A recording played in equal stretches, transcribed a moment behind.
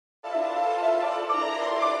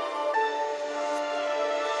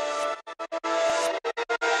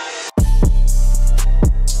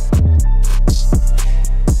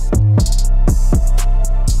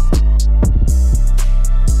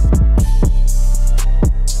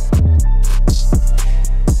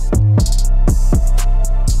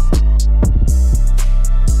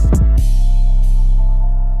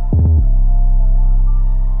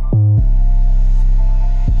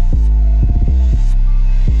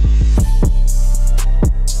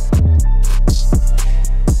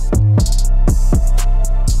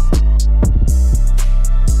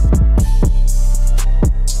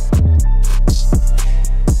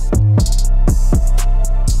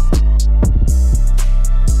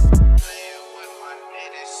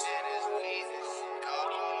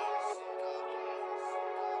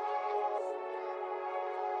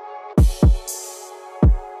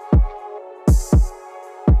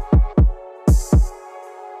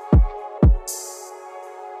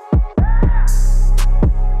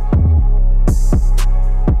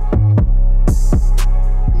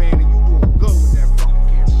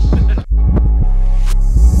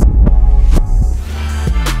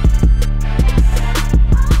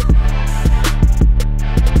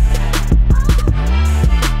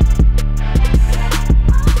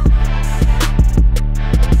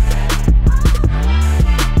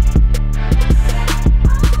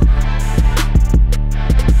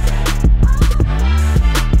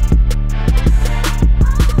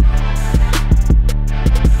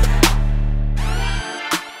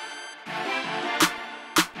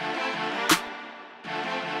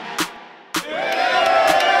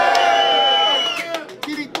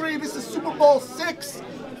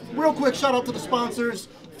real quick, shout out to the sponsors.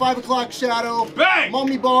 5 o'clock Shadow. Bang!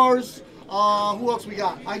 Mummy Bars. Who else we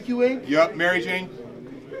got? IQ Inc. Yep, Mary Jane.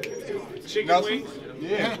 Chicken Nelson? wings.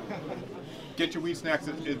 Yeah. Get your weed snacks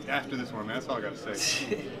after this one, man. That's all I gotta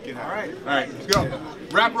say. Get out. All right, let's go.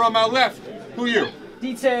 Rapper on my left. Who you?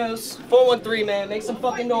 Dtayls, 413, man. Make some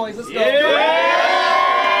fucking noise. Let's go.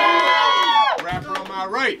 Rapper on my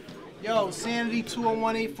right. Yo, Sanity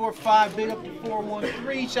 201-845, big up to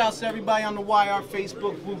 413. Shouts to everybody on the YR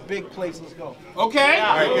Facebook group. Big place. Let's go. Okay.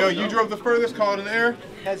 All right, yo, you drove the furthest. Call it in the air.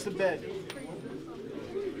 Heads to bed.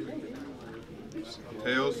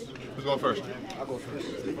 Tails. Who's going first? I'll go first.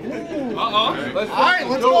 All right,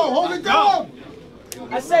 let's go. Hold it down.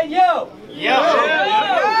 I said, yo. Yo.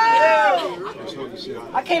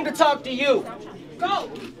 I came to talk to you. Go.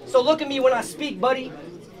 So look at me when I speak, buddy.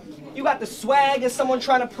 You got the swag as someone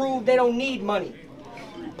trying to prove they don't need money.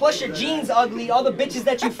 Plus your jeans ugly, all the bitches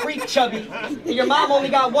that you freak chubby, and your mom only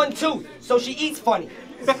got one tooth, so she eats funny.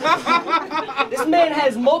 This man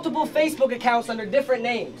has multiple Facebook accounts under different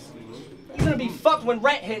names. He's gonna be fucked when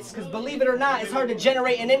rent hits, because believe it or not, it's hard to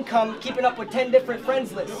generate an income keeping up with 10 different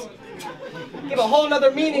friends lists. Give a whole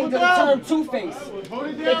nother meaning to the term two-face.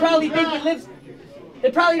 They probably think he lives,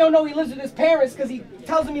 they probably don't know he lives with his parents because he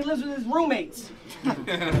tells them he lives with his roommates.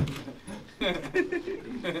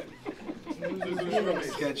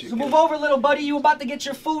 So move over, little buddy, you about to get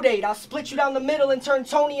your food aid. I'll split you down the middle and turn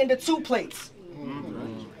Tony into 2 plates.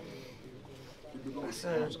 I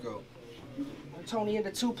said, let's go. Tony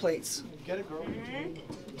into 2 plates. Get it, bro.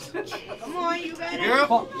 Come on, you got it. Yeah.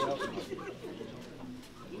 Fuck,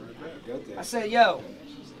 I said, yo.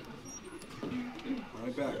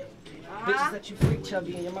 Right back. Bitches that you freak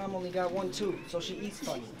chubby and your mom only got one tooth, so she eats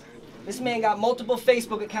funny. This man got multiple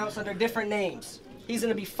Facebook accounts under different names. He's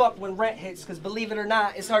gonna be fucked when rent hits, because believe it or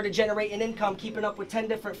not, it's hard to generate an income keeping up with 10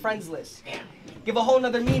 different friends lists. Give a whole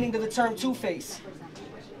nother meaning to the term two-face.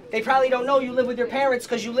 They probably don't know you live with your parents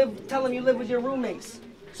because tell them you live with your roommates.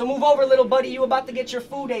 So move over, little buddy, you about to get your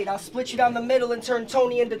food aid. I'll split you down the middle and turn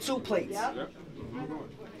Tony into 2 plates. Yep.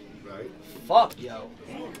 Fuck, yo.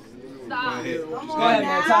 Stop. Go ahead,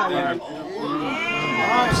 man. Time, man.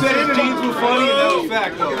 You said his jeans were funny, and that was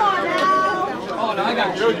fact, though. Oh, no, I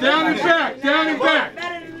got you. Yo, down and back, down and back.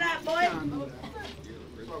 Better than that, boy.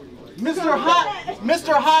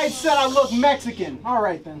 Mr. Hyde said I look Mexican. All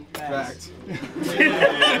right, then. Fact.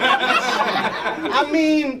 I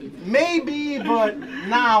mean, maybe, but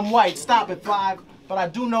nah, I'm white. Stop at 5. But I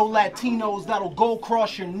do know Latinos that'll go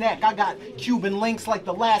across your neck. I got Cuban links like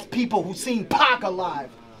the last people who seen Pac alive.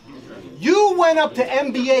 You went up to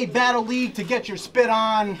NBA Battle League to get your spit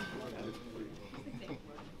on.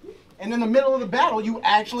 And in the middle of the battle, you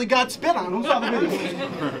actually got spit on. Who saw the video?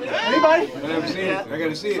 Anybody? I never seen it. I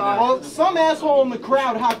gotta see it. Well, some asshole in the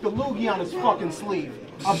crowd hocked a loogie on his fucking sleeve.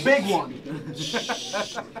 A big one.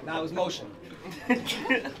 That was motion.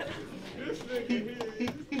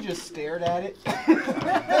 He just stared at it.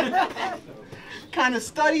 Kind of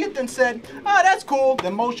studied it, then said, "Oh, that's cool."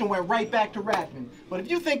 Then motion went right back to rapping. But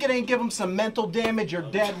if you think it ain't give him some mental damage, you're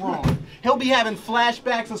dead wrong. He'll be having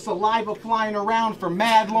flashbacks of saliva flying around for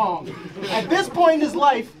mad long. At this point in his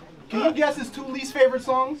life, can you guess his 2 least favorite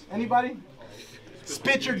songs? Anybody?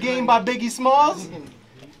 Spit Your Game by Biggie Smalls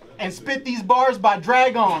and Spit These Bars by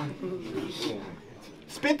Drag On.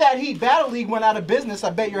 Spit That Heat. Battle League went out of business. I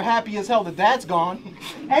bet you're happy as hell that that's gone.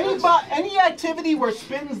 Any activity where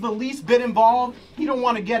spitting's the least bit involved, he don't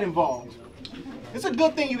want to get involved. It's a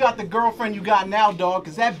good thing you got the girlfriend you got now, dog,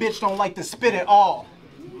 because that bitch don't like to spit at all.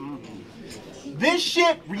 This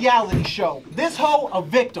shit, reality show. This hoe, a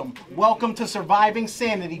victim. Welcome to Surviving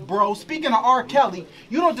Sanity, bro. Speaking of R. Kelly,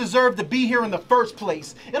 you don't deserve to be here in the first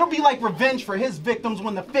place. It'll be like revenge for his victims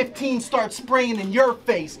when the 15 start spraying in your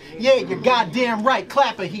face. Yeah, you're goddamn right,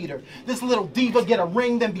 clap a heater. This little diva get a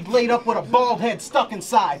ring, then be laid up with a bald head stuck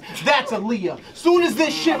inside. That's Aaliyah. Soon as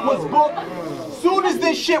this shit was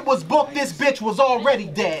booked, this bitch was already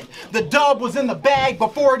dead. The dub was in the bag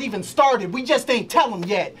before it even started. We just ain't tell him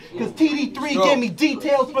yet. Cause TD3 gave me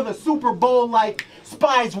details for the Super Bowl like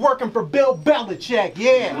spies working for Bill Belichick.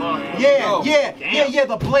 Yeah.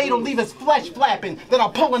 The blade will leave his flesh flapping. Then I'll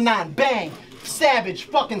pull a 9, bang. Savage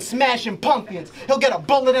fucking smashing pumpkins. He'll get a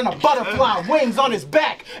bullet and a butterfly wings on his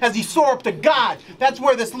back as he soar up to God. That's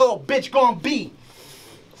where this little bitch gonna be.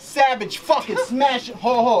 Savage fucking smashing,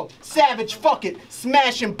 savage fucking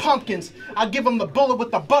smashing pumpkins. I'll give him the bullet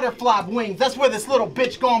with the butterfly wings. That's where this little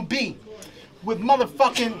bitch gonna be. With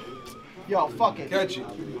motherfucking, yo, fuck it. Catch it.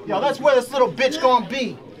 Yo, that's where this little bitch gonna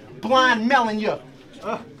be. Blind melon, yo.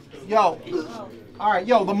 Yo, All right,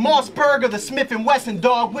 yo, the Mossberg or the Smith & Wesson,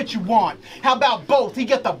 dog, which you want? How about both? He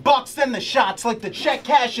get the bucks and the shots, like the check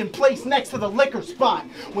cash in place next to the liquor spot.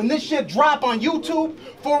 When this shit drop on YouTube,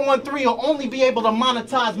 413 will only be able to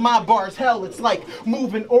monetize my bars. Hell, it's like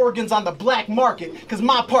moving organs on the black market, cause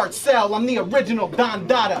my parts sell. I'm the original Don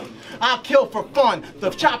Dada. I'll kill for fun.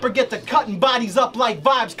 The chopper get to cutting bodies up like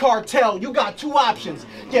Vibes Cartel. You got two options.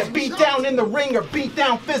 Get beat down in the ring or beat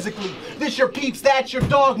down physically. This your peeps, that's your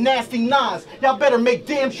dog, Nasty Nas. Y'all better make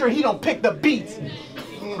damn sure he don't pick the beats.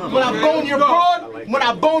 When I bone your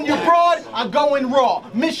broad, I go in raw.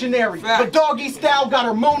 Missionary, but doggy style got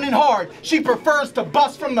her moaning hard. She prefers to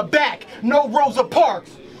bust from the back, no Rosa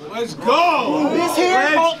Parks. Let's go!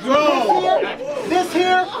 This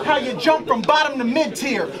here, how you jump from bottom to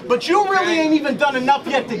mid-tier. But you really ain't even done enough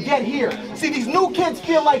yet to get here. See, these new kids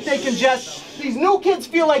feel like they can just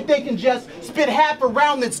spit half a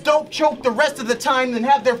round that's dope, choke the rest of the time, then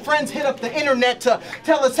have their friends hit up the internet to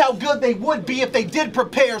tell us how good they would be if they did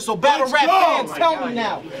prepare. So battle rap fans, tell me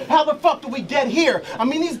now, how the fuck do we get here? I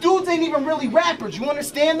mean, these dudes ain't even really rappers, you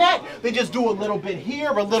understand that? They just do a little bit here,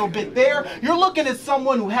 a little bit there. You're looking at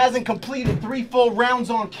someone who hasn't completed 3 full rounds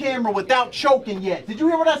on camera without choking yet. Did you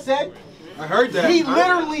hear what I said? I heard that. He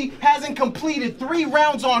literally hasn't completed 3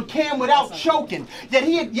 rounds on cam without choking. Yet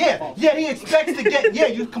he expects to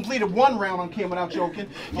get, you completed 1 round on cam without choking.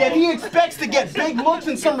 Yet he expects to get big looks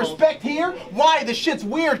and some respect here. Why? The shit's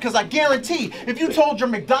weird, because I guarantee, if you told your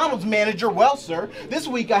McDonald's manager, well, sir, this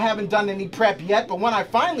week I haven't done any prep yet, but when I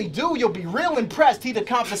finally do, you'll be real impressed. He'd have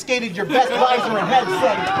confiscated your Best visor and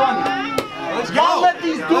headset. It's funny. Y'all let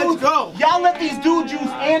these dudes use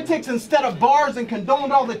antics instead of bars and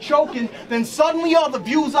condoned all the choking, then suddenly all the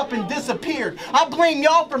views up and disappeared. I blame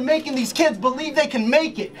y'all for making these kids believe they can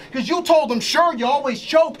make it. Cause you told them, sure, you always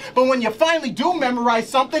choke, but when you finally do memorize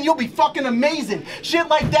something, you'll be fucking amazing. Shit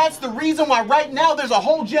like that's the reason why right now there's a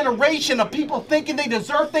whole generation of people thinking they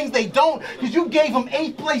deserve things they don't, cause you gave them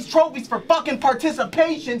 8th place trophies for fucking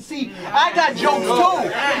participation. See, I got jokes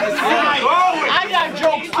too.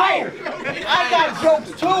 I got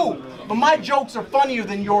jokes too, but my jokes are funnier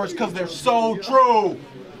than yours because they're so true.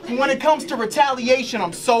 And when it comes to retaliation,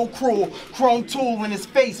 I'm so cruel. Chrome tool in his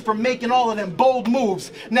face for making all of them bold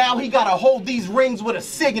moves. Now he gotta hold these rings with a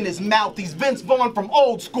cig in his mouth. He's Vince Vaughn from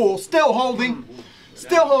old school, still holding.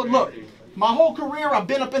 Look. My whole career, I've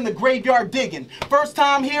been up in the graveyard digging. First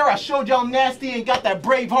time here, I showed y'all Nasty ain't got that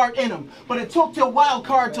brave heart in him. But it took till wild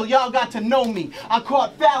card till y'all got to know me. I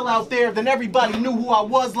caught foul out there, then everybody knew who I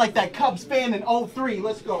was like that Cubs fan in 03.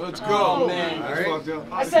 Let's go. Let's go. Oh, man. Right.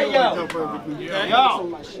 I said, yo.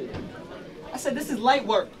 I said, this is light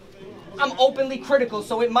work. I'm openly critical,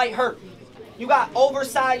 so it might hurt. You got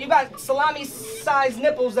salami-sized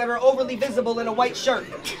nipples that are overly visible in a white shirt.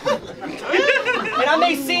 And I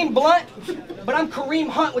may seem blunt, but I'm Kareem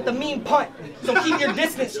Hunt with the mean punt. So keep your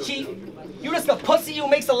distance, Chief. You just a pussy who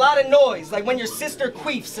makes a lot of noise, like when your sister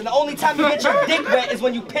queefs, and the only time you get your dick wet is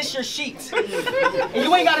when you piss your sheets. And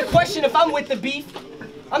you ain't got to question if I'm with the beef.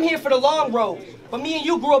 I'm here for the long road, but me and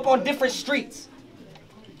you grew up on different streets.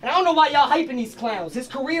 And I don't know why y'all hyping these clowns. His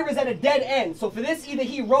career is at a dead end. So for this, either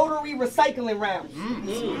he rotary recycling rounds.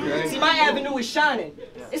 See, my avenue is shining.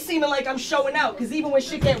 It's seeming like I'm showing out, because even when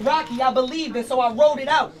shit get rocky, I believed, and so I wrote it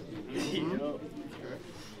out.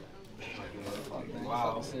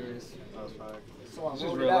 Wow. Serious. So this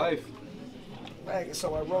is real life.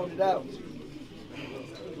 So I wrote it out.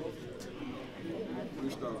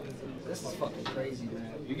 This is fucking crazy,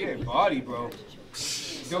 man. You're getting body, bro.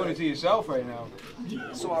 You're doing it to yourself right now.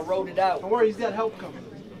 So I wrote it out. Don't worry, he's got help coming.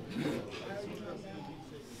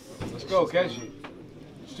 Let's go, catch it.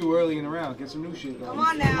 It's too early in the round. Get some new shit going. Come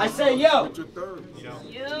on now. I say, yo.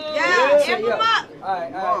 Yeah, amp him up. All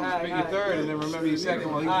right. Make your third and then remember your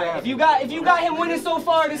second while he's If rapping. you got him winning so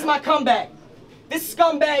far, this is my comeback. This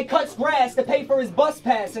scumbag cuts grass to pay for his bus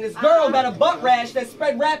pass, and his girl got a butt rash that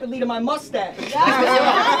spread rapidly to my mustache.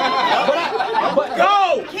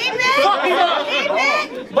 Go! Keep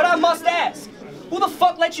it! But I must ask, who the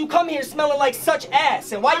fuck let you come here smelling like such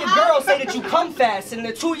ass? And why your girl say that you come fast, and in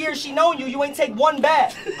the 2 years she known you, you ain't take 1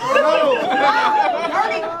 bath?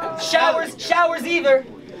 Showers either.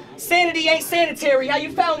 Sanity ain't sanitary. How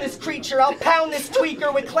you found this creature? I'll pound this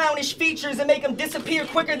tweaker with clownish features and make him disappear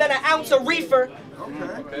quicker than an ounce of reefer.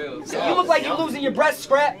 So you look like you're losing your breath,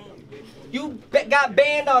 Scrap. You got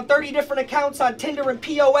banned on 30 different accounts on Tinder and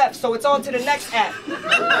POF, so it's on to the next app.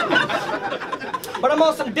 But I'm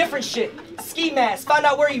on some different shit. Ski mask, find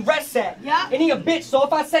out where he rests at. Yeah. And he a bitch, so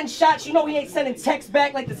if I send shots, you know he ain't sending texts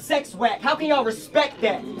back like the sex whack. How can y'all respect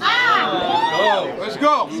that? Ow! Let's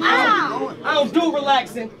go. Ow! I don't do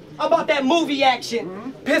relaxing. about that movie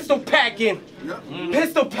action. Pistol packing.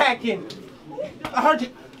 Pistol packing. I heard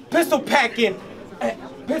pistol packing.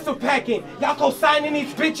 Pistol packing. Y'all co-signing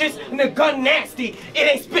these bitches and the gun nasty. It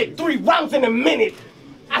ain't spit 3 rounds in a minute.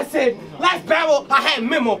 I said, last barrel I had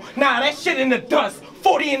memo. Nah, that shit in the dust.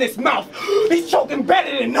 40 in his mouth. He's choking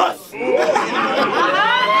better than us.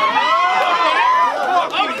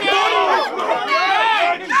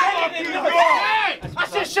 I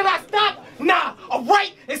said, should I stop? Nah, a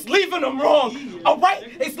right is leaving them wrong. A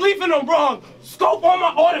right is leaving them wrong. Scope on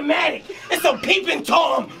my automatic. It's a peeping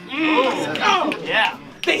Tom. Yeah.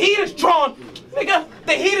 The heat is drawn. Nigga,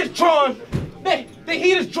 the heat is drawn. The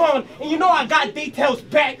heat is drawn. And you know I got Dtayls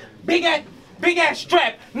back. Big ass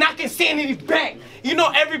strap. Knocking Sanity back. You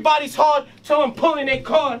know everybody's hard till I'm pulling their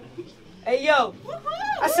card. Hey, yo.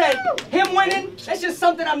 I said, him winning, that's just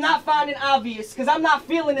something I'm not finding obvious, because I'm not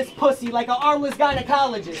feeling this pussy like an armless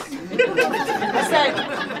gynecologist. I said,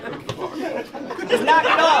 just knock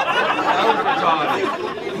it off.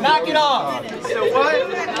 Knock it off. So what?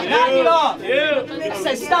 Knock it off. I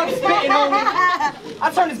said, stop spitting, homie.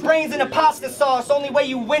 I turn his brains into pasta sauce. Only way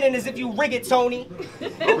you winning is if you rig it, Tony. Okay,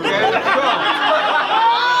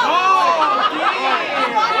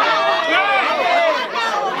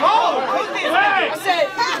 let's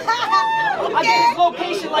go. I get his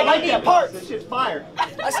location like I need parts. This shit's fire.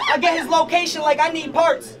 I get his location like I need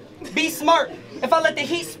parts. Be smart. If I let the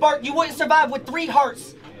heat spark, you wouldn't survive with 3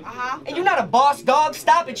 hearts. And you're not a boss, dog.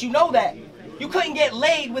 Stop it. You know that. You couldn't get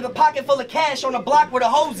laid with a pocket full of cash on a block where the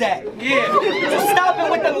hoes at. Yeah. So stop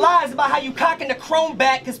it with them lies about how you cocking the chrome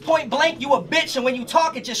back, cause point blank you a bitch, and when you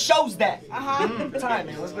talk it just shows that. Time,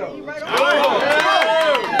 man. Let's go.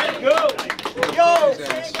 Yo,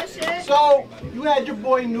 so you had your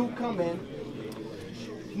boy Nuke come in.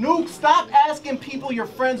 Nuke, stop asking people you're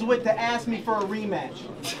friends with to ask me for a rematch.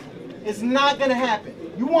 It's not gonna happen.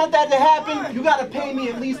 You want that to happen, you gotta pay me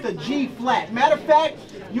at least a G flat. Matter of fact,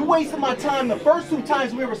 you wasted my time the first 2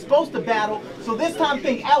 times we were supposed to battle, so this time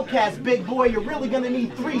think Outcast, big boy, you're really gonna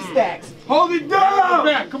need 3 stacks. Hold it down!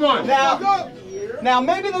 Back, come on. Now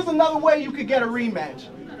maybe there's another way you could get a rematch.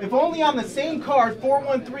 If only on the same card,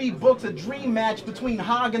 413 books a dream match between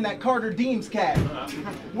Hog and that Carter Deems cat.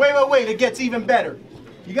 Wait, it gets even better.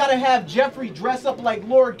 You gotta have Jeffrey dress up like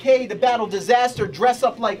Lord K to battle Disaster dress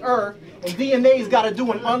up like and DNA's gotta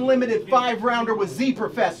do an unlimited 5-rounder with Z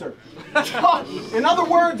Professor. In other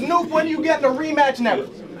words, Nuke, when you get in a rematch, never.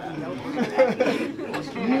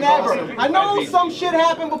 Never. I know some shit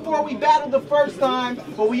happened before we battled the first time,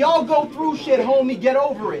 but we all go through shit, homie. Get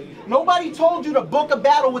over it. Nobody told you to book a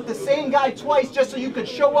battle with the same guy twice just so you could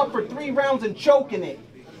show up for 3 rounds and choke in it.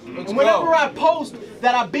 And whenever I post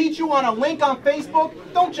that I beat you on a link on Facebook,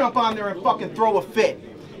 don't jump on there and fucking throw a fit.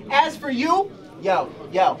 As for you, yo,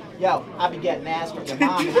 I be getting ass from your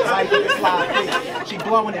mom and right with the slide free. She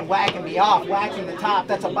blowing and whacking me off, waxing the top,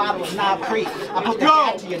 that's a bottle of Knob Creek. I put the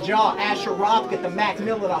hat to your jaw, Asher Roth, get the Mac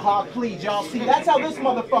Miller, the Hog, please, y'all see, that's how this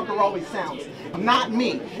motherfucker always sounds. Not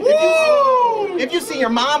me. If you see your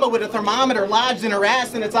mama with a thermometer lodged in her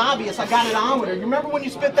ass, then it's obvious I got it on with her. You remember when you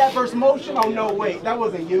spit that verse motion? Oh no, wait, that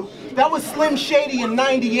wasn't you. That was Slim Shady in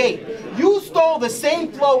 '98. You stole the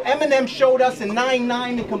same flow Eminem showed us in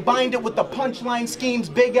 '99 and combined it with the punchline schemes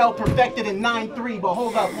Big L perfected in '93. But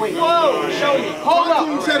hold up, wait. Whoa, show me. Hold up.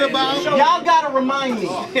 Y'all gotta remind me.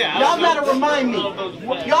 Y'all gotta remind me.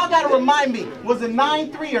 Y'all gotta remind me. Was it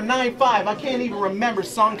 '93 or '95? I can't even remember,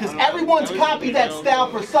 son, because everyone's copied that style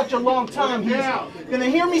for such a long time. He's gonna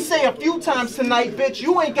hear me say a few times tonight, bitch,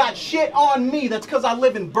 you ain't got shit on me. That's because I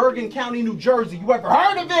live in Bergen County, New Jersey. You ever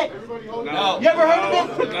heard of it? No. You ever heard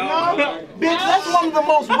of it? No. Bitch, that's one of the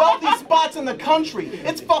most wealthy spots in the country.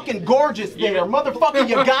 It's fucking gorgeous there. Motherfucker,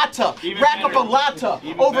 you gotta rack up a lotta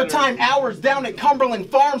overtime hours down at Cumberland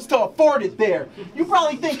Farms to afford it there. You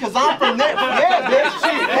probably think because I'm from there. Yeah, bitch.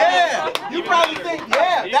 Yeah. You probably think,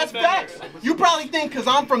 yeah, that's facts. You probably think because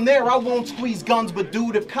I'm from there, I won't squeeze guns, but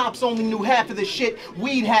dude, if cops only knew half of the shit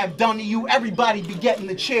we'd have done to you, everybody be getting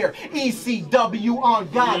the chair. ECW on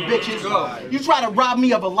God, bitches. You try to rob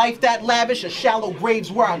me of a life that lavish, a shallow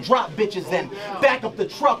graves where I drop bitches, then back up the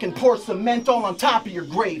truck and pour cement all on top of your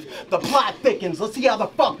grave. The plot thickens. Let's see how the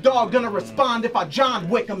fuck dog gonna respond if I John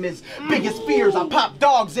Wickham his biggest fears. I pop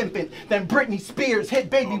dog's infant, then Britney Spears hit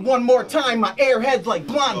baby one more time. My airheads like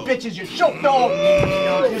blonde bitches. You shook dog.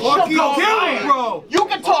 You shook dog. Bro. You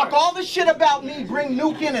can talk all the shit about me, bring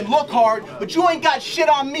Nuke in and look hard, but you ain't got shit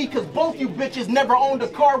on me because both you bitches never owned a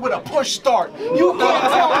car with a push start. You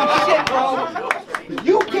can't tell me shit, bro.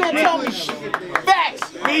 You can't tell me shit.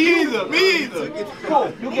 Facts. Me either.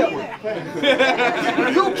 Cool, you get one.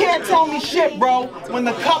 You can't tell me shit, bro, when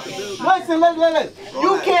the cup... Listen.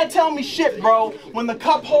 You can't tell me shit, bro, when the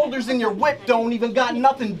cup holders in your whip don't even got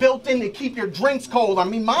nothing built in to keep your drinks cold. I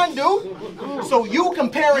mean, mine do. So you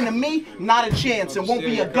comparing to me, not a chance. It won't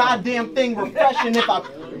be a goddamn thing refreshing if I...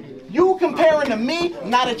 You comparing to me,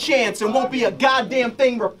 not a chance. It won't be a goddamn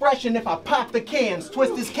thing refreshing if I pop the cans.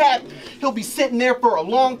 Twist his cap, he'll be sitting there for a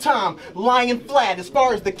long time, lying flat. As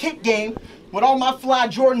far as the kick game, with all my fly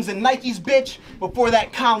Jordans and Nikes, bitch, before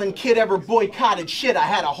that Colin kid ever boycotted shit, I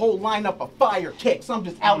had a whole lineup of fire kicks. I'm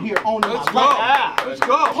just out here owning my life. Let's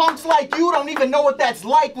go. Punks like you don't even know what that's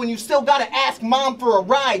like when you still gotta ask mom for a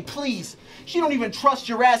ride, please. She don't even trust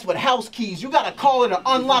your ass with house keys. You gotta call her to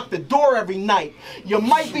unlock the door every night. You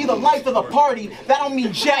might be the life of the party. That don't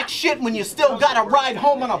mean jack shit when you still gotta ride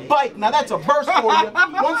home on a bike. Now that's a verse for you.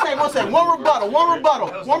 One second. One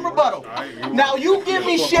rebuttal. Now you give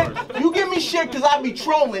me shit because I be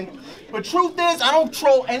trolling. But truth is, I don't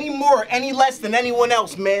troll any more or any less than anyone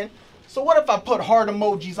else, man. So what if I put heart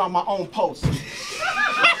emojis on my own post?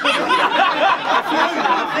 I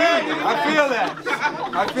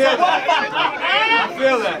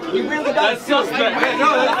feel that. You really got That's suspect.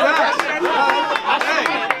 No,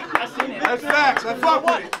 that's facts. I fuck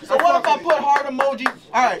with it. So what if I put heart emojis?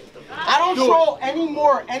 All right. I don't troll any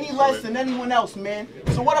more, any less than anyone else, man.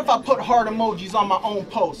 So what if I put heart emojis on my own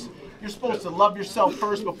post? You're supposed to love yourself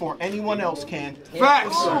first before anyone else can.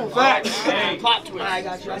 Facts. Hey, plot twist. I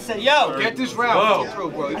got you. I said, yo. Get this round.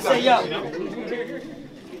 I said, yo.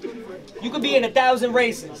 You could be in 1,000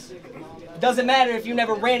 races. Doesn't matter if you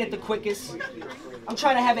never ran it the quickest. I'm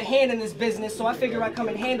trying to have a hand in this business, so I figure I'd come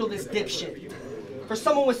and handle this dipshit. For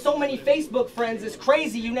someone with so many Facebook friends, it's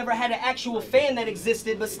crazy you never had an actual fan that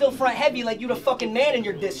existed, but still front heavy like you the fucking man in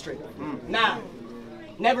your district. Nah,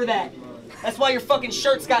 never that. That's why your fucking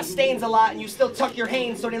shirts got stains a lot and you still tuck your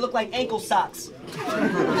hanes so they look like ankle socks. I'm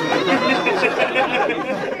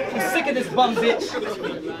sick of this bum bitch.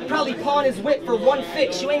 Probably pawn his whip for one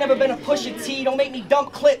fix. You ain't never been a Pusha T, don't make me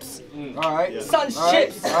dump clips. Alright. Son's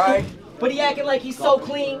chips. Alright. But he acting like he's so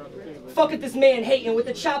clean. Fuck at this man hating. With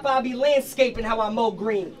the chopper I'll be landscaping how I mow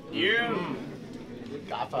green. Yeah.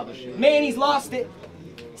 Godfather shit. Man, he's lost it.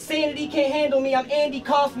 Sanity can't handle me, I'm Andy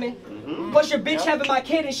Kaufman. Plus your bitch having my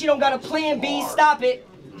kid and she don't got a plan B, stop it.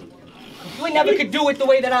 You ain't never could do it the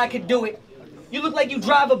way that I could do it. You look like you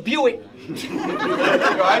drive a Buick. Yo,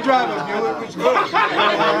 I drive a Buick, it's good.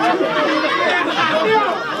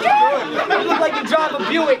 You look like you drive a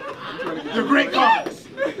Buick. They're great cars.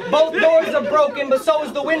 Both doors are broken, but so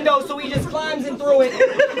is the window, so he just climbs in through it.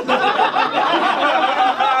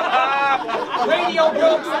 Radio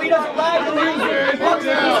broke, so he doesn't ride the music. He puts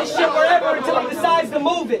the piece of shit wherever until he decides to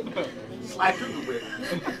move it.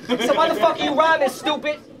 So why the fuck are you rhyming,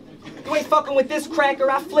 stupid? You ain't fucking with this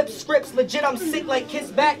cracker. I flip scripts. Legit, I'm sick like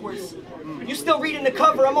Kiss backwards. You still reading the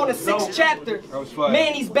cover? I'm on the 6th chapter.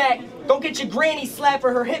 Man, he's back. Don't get your granny slapped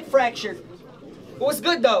or her hip fractured. But what's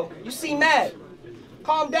good though? You seem mad.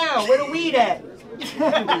 Calm down. Where the weed at?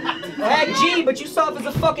 Act G, but you soft as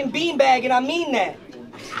a fucking beanbag, and I mean that.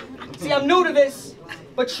 See, I'm new to this,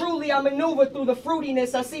 but truly I maneuver through the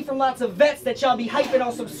fruitiness I see from lots of vets that y'all be hyping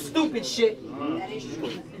on some stupid shit.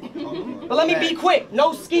 But let me be quick,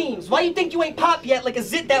 no schemes. Why you think you ain't pop yet like a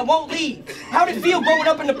zit that won't leave? How'd it feel growing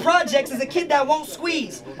up in the projects as a kid that won't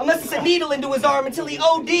squeeze? Unless it's a needle into his arm until he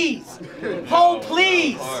ODs. Home,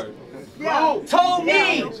 please. Told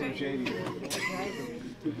me.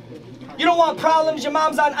 You don't want problems, your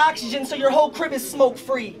mom's on oxygen, so your whole crib is smoke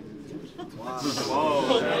free. Leaving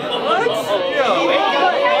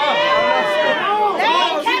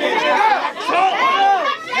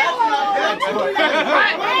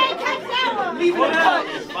it cut.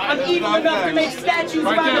 I'm evil enough to make statues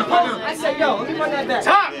around the post. I said, yo, let me run that back.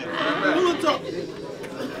 Top! I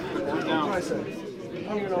don't even know what I said.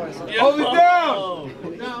 Hold it down!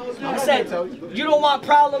 I said, you don't want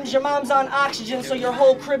problems, your mom's on oxygen, so your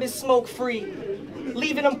whole crib is smoke free.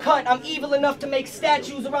 Leaving them cut, I'm evil enough to make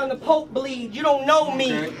statues around the Pope bleed. You don't know me.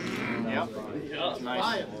 Yep. Yeah,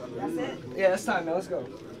 nice. Yeah, that's time, man. Let's go.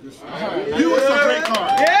 You were some great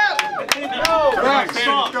cars. Yeah! It lasts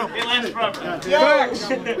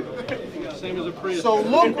forever. So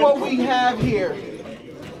look what we have here.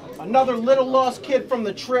 Another little lost kid from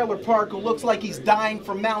the trailer park who looks like he's dying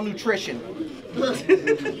from malnutrition.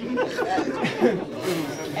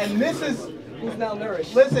 And this is... Who's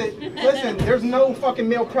malnourished? Listen, there's no fucking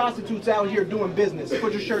male prostitutes out here doing business.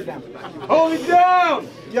 Put your shirt down. Hold it down!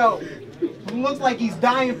 Yo, who looks like he's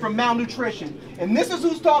dying from malnutrition. And this is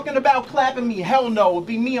who's talking about clapping me. Hell no, it'd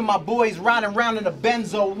be me and my boys riding around in a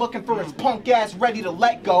benzo looking for his punk ass ready to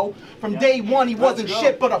let go. From day one he wasn't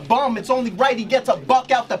shit but a bum. It's only right he gets a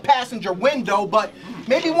buck out the passenger window, but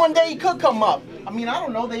maybe one day he could come up. I mean, I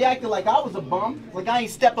don't know, they acted like I was a bum. Like I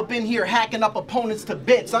ain't step up in here hacking up opponents to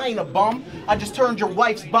bits. I ain't a bum. I just turned your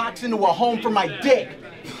wife's box into a home for my dick.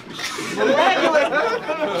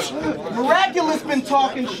 Miraculous been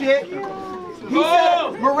talking shit.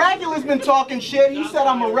 Miraculous been talking shit. He said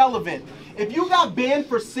I'm irrelevant. If you got banned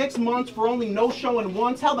for 6 months for only no showing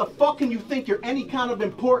once, how the fuck can you think you're any kind of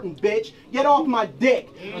important, bitch? Get off my dick.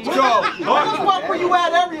 Let's go. Where the fuck were you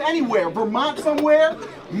at anywhere? Vermont somewhere?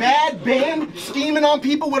 Mad, banned, scheming on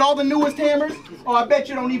people with all the newest hammers? Oh, I bet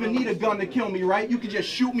you don't even need a gun to kill me, right? You could just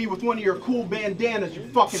shoot me with one of your cool bandanas, you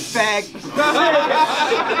fucking fag.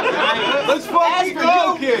 Let's fucking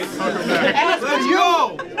go, kids. As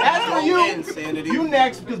for you, you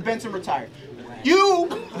next because Benson retired.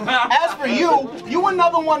 As for you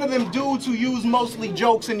another one of them dudes who use mostly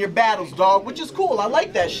jokes in your battles, dog, which is cool. I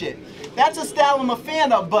like that shit. That's a style I'm a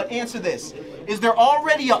fan of, but answer this. Is there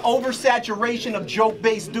already an oversaturation of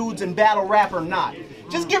joke-based dudes in battle rap or not?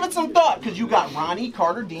 Just give it some thought, because you got Ronnie,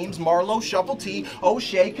 Carter Deems, Marlo, Shuffle T,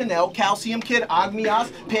 O'Shea, Cannell, Calcium Kid,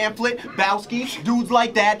 Agmias, Pamphlet, Bowski, dudes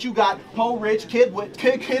like that. You got Poe Rich, Kid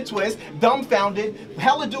Twist, Dumbfounded,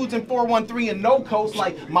 hella dudes in 413 and No Coast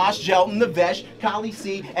like Mosh Jelton, Navesh, Kali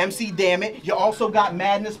C, MC Dammit. You also got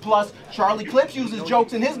Madness Plus. Charlie Clips uses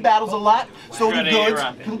jokes in his battles a lot. So do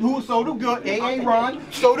Goods. So do Good. AA Ron.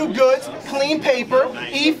 So do Goods. Clean Paper.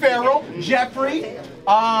 E. Farrell. Jeffrey.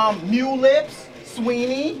 Mule Lips.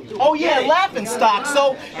 Sweeney. Oh yeah, Laughing Stock.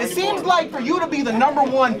 So it seems like for you to be the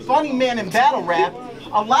 #1 funny man in battle rap,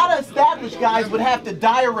 a lot of established guys would have to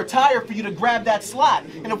die or retire for you to grab that slot.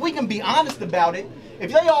 And if we can be honest about it,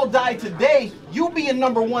 if they all died today, you being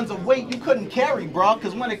 #1's a weight you couldn't carry, bro.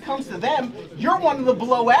 Because when it comes to them, you're one of the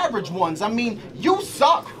below average ones. I mean, you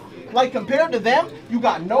suck. Like compared to them, you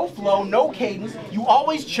got no flow, no cadence, you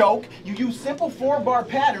always choke, you use simple 4-bar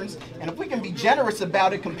patterns, and if we can be generous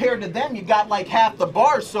about it, compared to them, you got like half the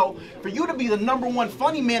bars. So for you to be the #1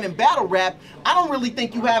 funny man in battle rap, I don't really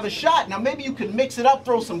think you have a shot. Now maybe you could mix it up,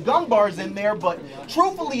 throw some gun bars in there, but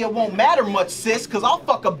truthfully it won't matter much, sis, because I'll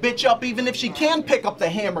fuck a bitch up even if she can pick up the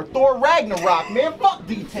hammer. Thor Ragnarok, man, fuck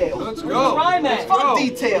Dtayls. Let's go. Fuck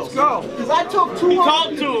Dtayls. Let's go. Because I took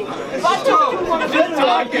 200.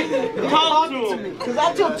 Because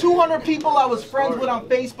I took 200 people I was friends with on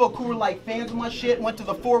Facebook who were like fans of my shit, went to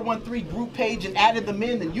the 413 group page and added them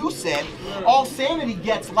in, and you said all Sanity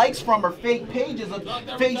gets likes from are fake pages of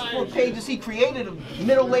Facebook pages he created of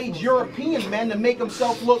middle-aged European men to make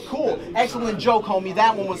himself look cool. Excellent joke, homie.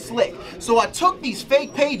 That one was slick. So I took these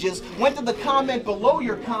fake pages, went to the comment below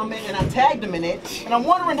your comment, and I tagged them in it. And I'm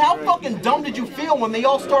wondering how fucking dumb did you feel when they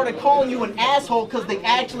all started calling you an asshole because they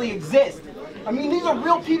actually exist? I mean, these are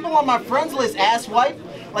real people on my friends list, asswipe.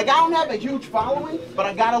 Like, I don't have a huge following, but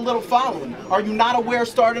I got a little following. Are you not aware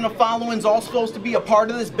starting a following is all supposed to be a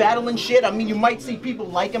part of this battling shit? I mean, you might see people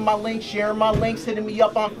liking my links, sharing my links, hitting me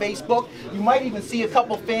up on Facebook. You might even see a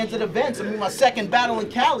couple fans at events. I mean, my second battle in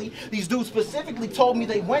Cali, these dudes specifically told me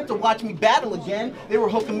they went to watch me battle again. They were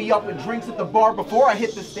hooking me up with drinks at the bar before I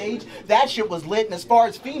hit the stage. That shit was lit. And as far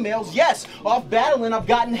as females, yes, off battling, I've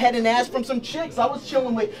gotten head and ass from some chicks. I was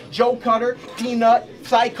chilling with Joe Cutter, Peanut,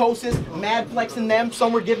 Psychosis, Mad Flex and them.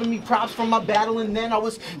 Some were giving me props from my battle, and then I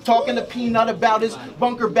was talking to Peanut about his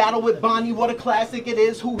bunker battle with Bonnie. What a classic it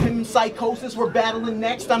is. Who him and Psychosis were battling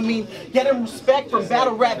next. I mean, getting respect from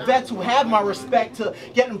battle rap vets who have my respect, to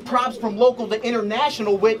getting props from local to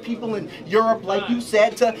international with people in Europe, like you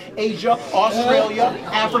said, to Asia, Australia,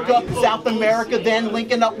 Africa, South America, then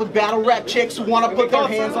linking up with battle rap chicks who want to put their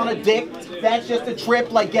hands on a dick. That's just a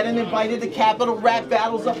trip, like getting invited to Capital Rap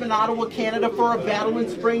Battles up in Ottawa, Canada for a battle in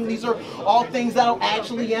spring. These are all things that'll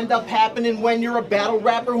actually end up happening when you're a battle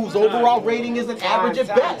rapper whose overall rating isn't average at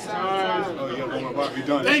best. Oh, you got one more about to be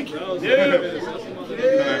done. Thank you.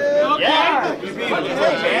 Yeah.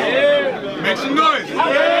 Make some noise.